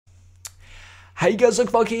Hey guys,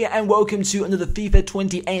 Flashback here and welcome to another FIFA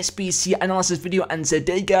 20 SBC analysis video, and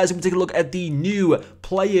today guys we're going to take a look at the new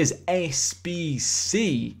Players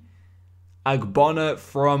SBC. Ogbonna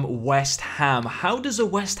from West Ham. How does a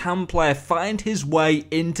West Ham player find his way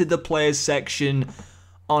into the players section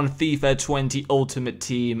on FIFA 20 Ultimate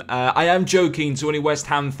Team? I am joking to any West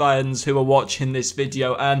Ham fans who are watching this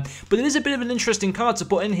video, but it is a bit of an interesting card to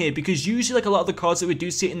put in here, because usually like a lot of the cards that we do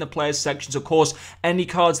see in the players sections, of course, any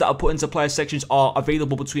cards that are put into players sections are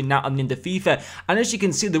available between now and the end of FIFA, and as you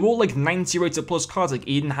can see, they're all like 90 rated plus cards, like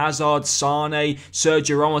Eden Hazard, Sane,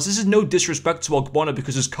 Sergio Ramos. This is no disrespect to Ogbonna,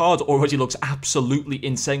 because his card already looks absolutely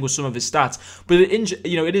insane with some of his stats, but it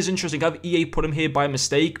is interesting. Have EA put him here by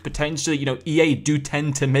mistake? Potentially, EA do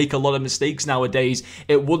tend to make a lot of mistakes nowadays.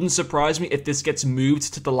 It wouldn't surprise me if this gets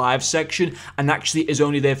moved to the live section and actually is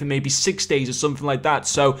only there for maybe 6 days or something like that.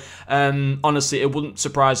 So honestly, it wouldn't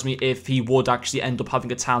surprise me if he would actually end up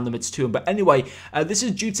having a time limit to him. But anyway, this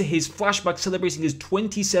is due to his flashback celebrating his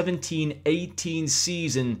 2017-18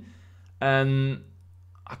 season.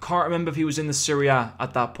 I can't remember if he was in the Serie A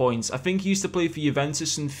at that point. I think he used to play for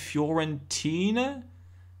Juventus and Fiorentina.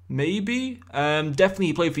 Maybe. Definitely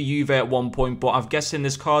he played for Juve at one point, but I'm guessing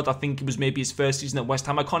this card, I think it was maybe his first season at West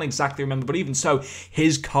Ham. I can't exactly remember, but even so,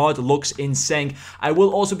 his card looks insane. I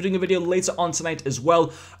will also be doing a video later on tonight as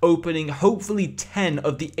well, opening hopefully 10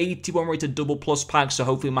 of the 81 rated double plus packs, so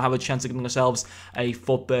hopefully we might have a chance of giving ourselves a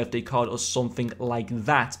 4th birthday card or something like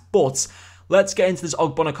that. But let's get into this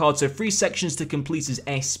Ogbonna card. So 3 sections to complete his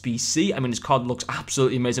SBC. I mean, his card looks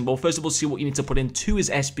absolutely amazing. But first of all, see what you need to put into his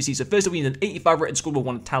SBC. So first of all, you need an 85 rated squad with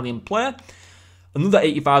 1 Italian player, another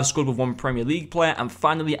 85 squad with 1 Premier League player, and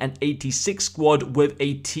finally an 86 squad with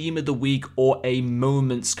a Team of the Week or a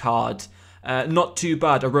Moments card. Not too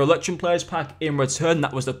bad. A Rolection Players pack in return.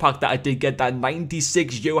 That was the pack that I did get, that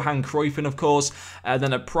 96 Johan Cruyff in, of course.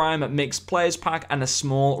 Then a Prime Mixed Players pack and a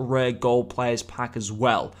small Rare Gold Players pack as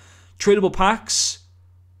well. Tradable packs,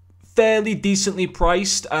 fairly decently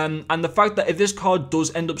priced, and the fact that if this card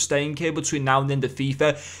does end up staying here between now and the end of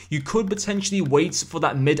FIFA, you could potentially wait for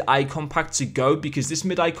that mid-icon pack to go, because this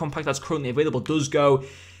mid-icon pack that's currently available does go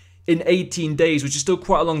in 18 days, which is still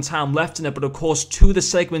quite a long time left in it. But of course, 2 of the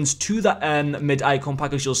segments to that mid-icon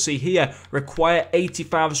pack, as you'll see here, require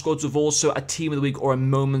 85 squads with also a Team of the Week or a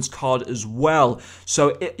Moments card as well.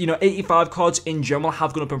 So 85 cards in general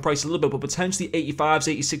have gone up in price a little bit, but potentially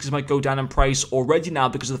 85s, 86s might go down in price already now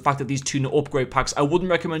because of the fact that these 2 new upgrade packs. I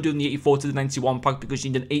wouldn't recommend doing the 84 to the 91 pack, because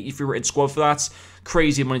you need an 83 rated squad for that.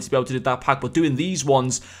 Crazy money to be able to do that pack, but doing these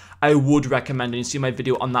ones I would recommend, and you see my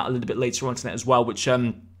video on that a little bit later on tonight as well, which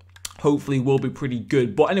hopefully will be pretty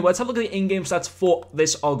good. But anyway, let's have a look at the in-game stats for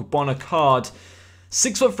this Ogbonna card.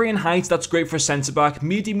 6'3" in height, that's great for a centre-back.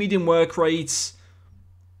 Medium work rate,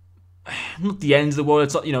 not the end of the world.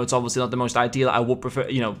 It's not, it's obviously not the most ideal. I would prefer,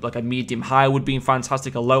 like a medium high would be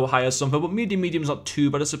fantastic, a low high or something, but medium's not too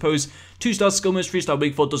bad, I suppose. 2-star skill moves, 3-star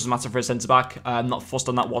weak foot, doesn't matter for a centre-back. I'm not fussed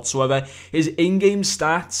on that whatsoever. His in-game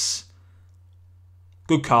stats,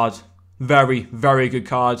 good card. Very, very good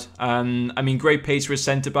card. I mean, great pace for a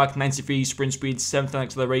centre-back, 93 sprint speed, 7th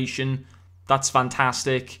acceleration. That's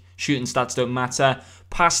fantastic. Shooting stats don't matter.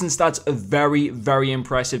 Passing stats are very, very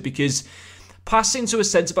impressive, because passing to a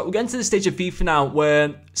centre-back, we're getting to the stage of FIFA now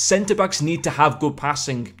where centre-backs need to have good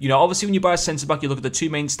passing. Obviously when you buy a centre-back, you look at the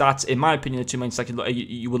 2 main stats. In my opinion, the 2 main stats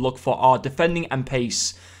you would look for are defending and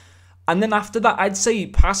pace. And then after that, I'd say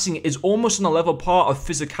passing is almost on a level part of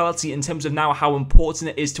physicality in terms of now how important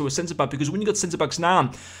it is to a centre-back. Because when you got centre-backs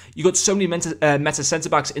now, you got so many meta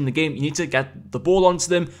centre-backs in the game. You need to get the ball onto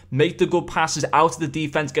them, make the good passes out of the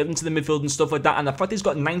defence, get into the midfield and stuff like that. And the fact that he's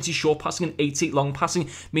got 90 short passing and 88 long passing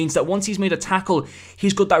means that once he's made a tackle,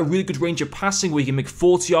 he's got that really good range of passing where you can make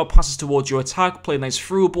 40-yard passes towards your attack, play nice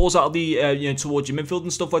through balls out of the towards your midfield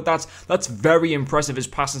and stuff like that. That's very impressive, his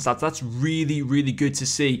passing stats. That's really, really good to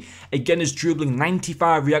see. Again, his dribbling,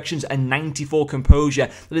 95 reactions and 94 composure.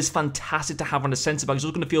 That is fantastic to have on a centre-back. It's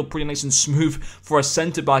just going to feel pretty nice and smooth for a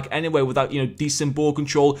centre-back anyway, without, decent ball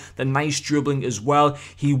control, the nice dribbling as well.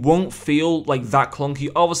 He won't feel like that clunky.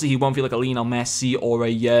 Obviously, he won't feel like a Lionel Messi or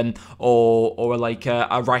a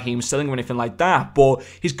Raheem Sterling or anything like that, but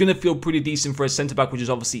he's going to feel pretty decent for a centre-back, which is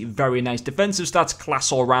obviously very nice. Defensive stats,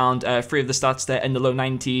 class all round. 3 of the stats there in the low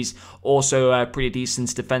 90s. Also, pretty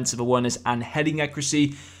decent defensive awareness and heading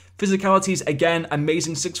accuracy. Physicalities, again,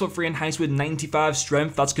 amazing. 6'3" in height with 95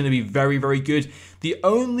 strength. That's going to be very, very good. The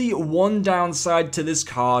only one downside to this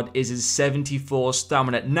card is his 74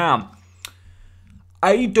 stamina. Now,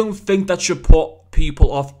 I don't think that should put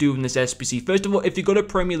people off doing this SBC. First of all, if you've got a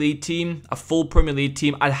Premier League team, a full Premier League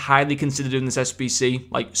team, I'd highly consider doing this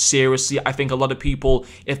SBC. Like, seriously, I think a lot of people,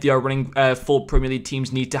 if they are running full Premier League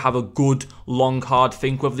teams, need to have a good, long, hard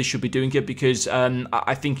think whether they should be doing it, because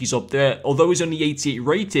I think he's up there. Although he's only 88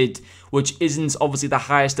 rated, which isn't obviously the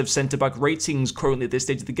highest of centre-back ratings currently at this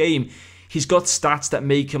stage of the game, he's got stats that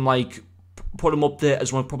make him, like, put him up there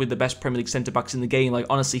as one of probably the best Premier League centre-backs in the game. Like,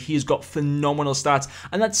 honestly, he's got phenomenal stats.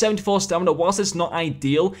 And that 74 stamina, whilst it's not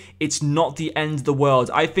ideal, it's not the end of the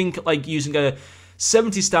world. I think, like, using a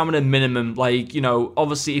 70 stamina minimum, like, you know,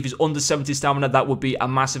 obviously if he's under 70 stamina, that would be a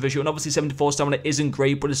massive issue. And obviously 74 stamina isn't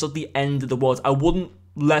great, but it's not the end of the world. I wouldn't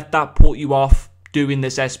let that put you off doing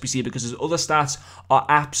this SBC, because his other stats are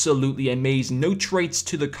absolutely amazing. No traits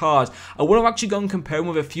to the card. I want to actually go and compare him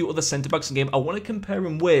with a few other centre-backs in the game. I want to compare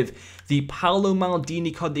him with the Paolo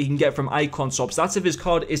Maldini card that you can get from Icon Swaps. That's if his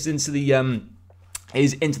card is into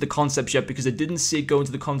the concepts yet, because I didn't see it go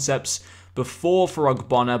into the concepts before for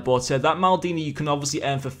Ogbonna, but that Maldini you can obviously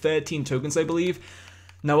earn for 13 tokens, I believe.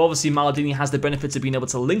 Now, obviously, Maldini has the benefits of being able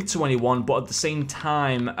to link to anyone, but at the same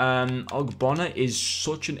time, Ogbonna is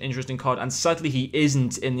such an interesting card, and sadly, he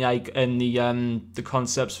isn't in the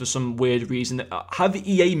concepts for some weird reason. Have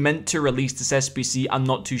EA meant to release this SBC? I'm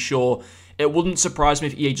not too sure. It wouldn't surprise me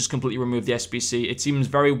if EA just completely removed the SBC. It seems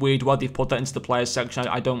very weird why they've put that into the players section.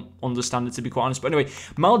 I don't understand it, to be quite honest. But anyway,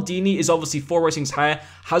 Maldini is obviously 4 ratings higher,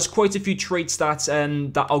 has quite a few trait stats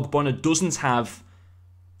that Ogbonna doesn't have.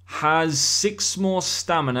 Has 6 more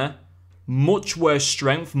stamina, much worse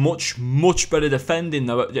strength, much better defending,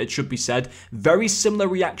 though, it should be said. Very similar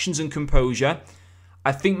reactions and composure.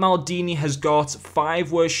 I think Maldini has got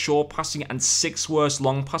 5 worse short passing and 6 worse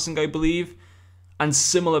long passing, I believe. And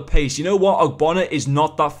similar pace. You know what? Ogbonna is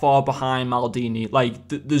not that far behind Maldini. Like,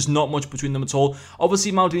 there's not much between them at all.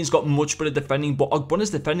 Obviously, Maldini's got much better defending, but Ogbonna's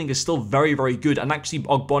defending is still very, very good. And actually,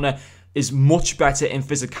 Ogbonna is much better in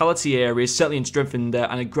physicality areas, certainly in strength and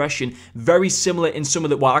aggression. Very similar in some of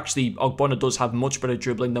the, well, actually, Ogbonna does have much better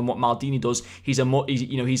dribbling than what Maldini does. He's a more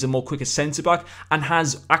quicker centre back and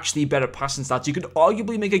has actually better passing stats. You could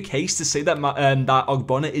arguably make a case to say that that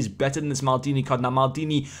Ogbonna is better than this Maldini card. Now,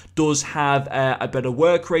 Maldini does have a better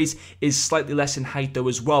work rate, is slightly less in height though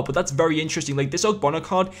as well. But that's very interesting. Like, this Ogbonna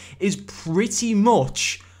card is pretty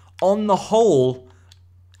much, on the whole,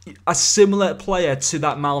 a similar player to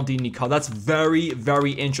that Maldini card. That's very,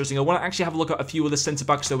 very interesting. I want to actually have a look at a few other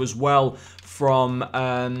centre-backs though as well from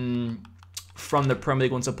the Premier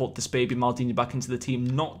League once I put this baby Maldini back into the team.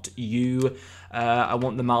 Not you. I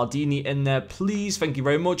want the Maldini in there, please. Thank you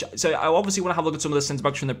very much. So I obviously want to have a look at some of the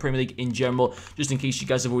centre-backs from the Premier League in general, just in case you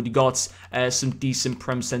guys have already got some decent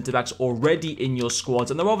Prem centre-backs already in your squads.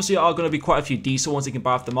 And there obviously are going to be quite a few decent ones you can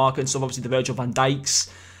buy off the market, and so obviously the Virgil van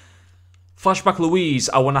Dijks. Flashback Louise,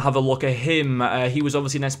 I want to have a look at him. He was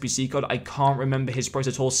obviously an SBC card. I can't remember his price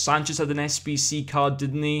at all. Sanchez had an SBC card,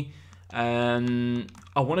 didn't he? I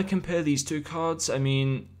want to compare these two cards. I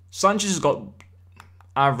mean, Sanchez has got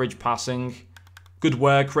average passing, good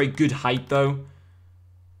work rate, good height though.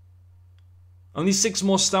 Only 6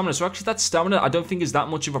 more stamina, so actually that stamina I don't think is that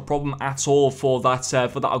much of a problem at all for that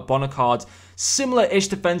Ogbonna card. Similar-ish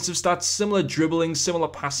defensive stats, similar dribbling, similar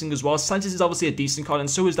passing as well. Sanchez is obviously a decent card, and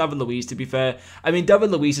so is David Luiz, to be fair. I mean,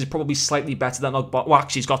 David Luiz is probably slightly better than Ogbonna. Well,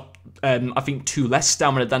 actually, he's got, I think, 2 less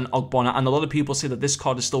stamina than Ogbonna, and a lot of people say that this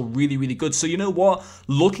card is still really, really good. So, you know what?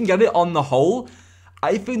 Looking at it on the whole,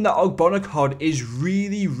 I think that Ogbonna card is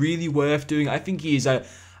really, really worth doing. I think he is a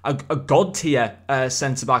god tier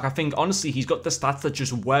centre-back. I think, honestly, he's got the stats that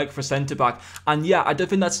just work for centre-back. And yeah, I don't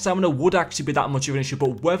think that stamina would actually be that much of an issue.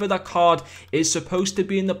 But whether that card is supposed to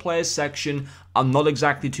be in the players section, I'm not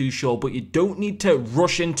exactly too sure. But you don't need to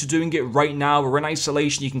rush into doing it right now. We're in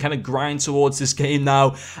isolation. You can kind of grind towards this game now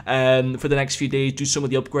for the next few days. Do some of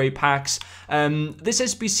the upgrade packs. This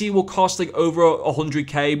SBC will cost like over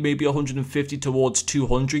 100k, maybe 150 towards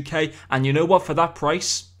 200k. And you know what? For that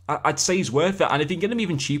price, I'd say he's worth it, and if you can get him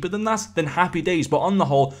even cheaper than that, then happy days. But on the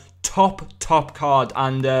whole, top card,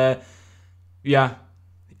 and yeah,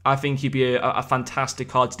 I think he'd be a fantastic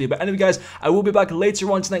card to do. But anyway, guys, I will be back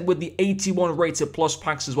later on tonight with the 81 rated plus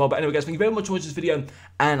packs as well. But anyway, guys, thank you very much for watching this video,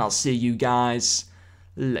 and I'll see you guys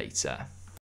later.